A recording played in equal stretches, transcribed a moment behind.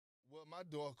Well, my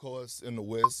dark horse in the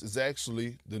West is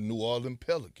actually the New Orleans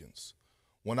Pelicans.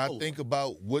 When I think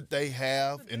about what they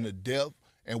have in the depth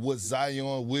and what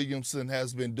Zion Williamson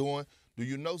has been doing, do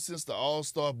you know since the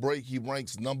All-Star break, he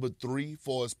ranks number 3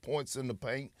 for his points in the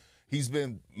paint? He's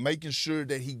been making sure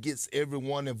that he gets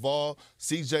everyone involved.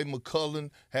 CJ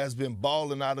McCollum has been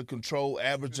balling out of control,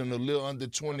 averaging a little under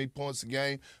 20 points a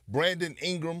game. Brandon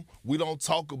Ingram, we don't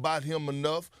talk about him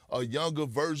enough, a younger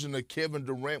version of Kevin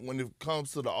Durant when it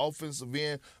comes to the offensive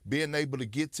end, being able to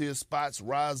get to his spots,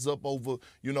 rise up over,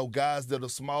 guys that are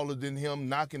smaller than him,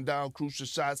 knocking down crucial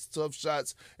shots, tough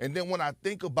shots. And then when I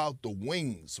think about the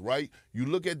wings, right, you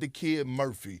look at the kid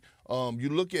Murphy, you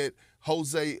look at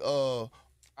Jose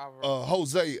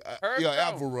Alvarado,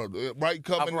 right?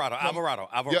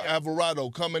 Alvarado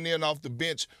coming in off the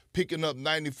bench, picking up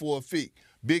 94 feet.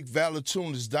 Big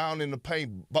Valanciunas down in the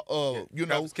paint,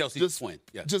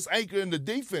 just anchoring the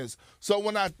defense. So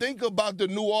when I think about the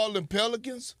New Orleans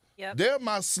Pelicans, they're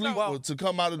my sleeper to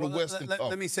come out of the Western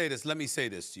Conference. Let me say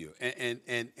this to you,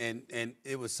 and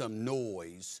it was some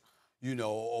noise,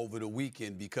 over the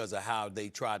weekend because of how they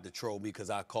tried to troll me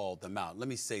because I called them out. Let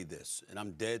me say this, and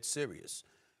I'm dead serious.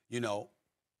 We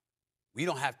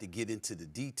don't have to get into the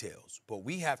details, but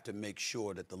we have to make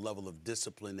sure that the level of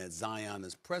discipline that Zion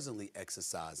is presently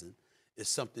exercising is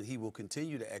something he will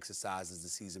continue to exercise as the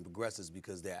season progresses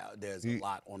because there's a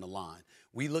lot on the line.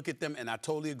 We look at them, and I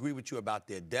totally agree with you about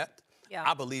their depth. Yeah.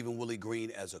 I believe in Willie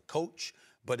Green as a coach,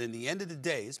 but in the end of the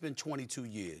day, it's been 22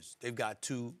 years. They've got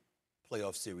 2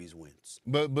 playoff series wins.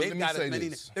 But let me say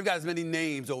this. They've got as many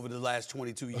names over the last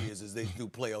 22 years as they do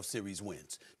playoff series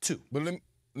wins. 2. But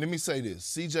let me say this.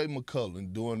 CJ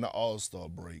McCollum, during the All-Star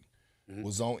break,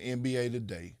 was on NBA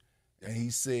Today, and he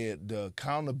said the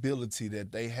accountability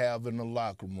that they have in the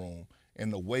locker room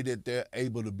and the way that they're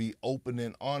able to be open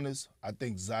and honest, I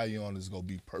think Zion is going to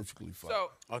be perfectly fine.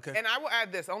 So, and I will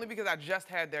add this, only because I just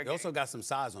had their game. They also got some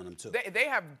size on them, too. They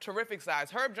have terrific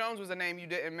size. Herb Jones was a name you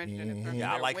didn't mention in terms of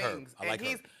I like wings. Herb. I like Herb.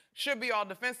 He should be all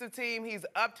defensive team. He's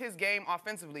upped his game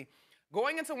offensively.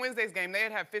 Going into Wednesday's game, they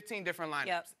had 15 different lineups.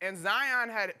 Yep. And Zion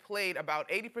had played about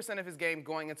 80% of his game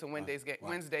going into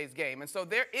Wednesday's game. And so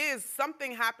there is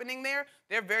something happening there.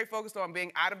 They're very focused on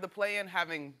being out of the play-in,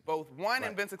 having both won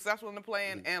and been successful in the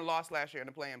play-in and lost last year in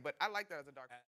the play-in. But I like that as a dark horse.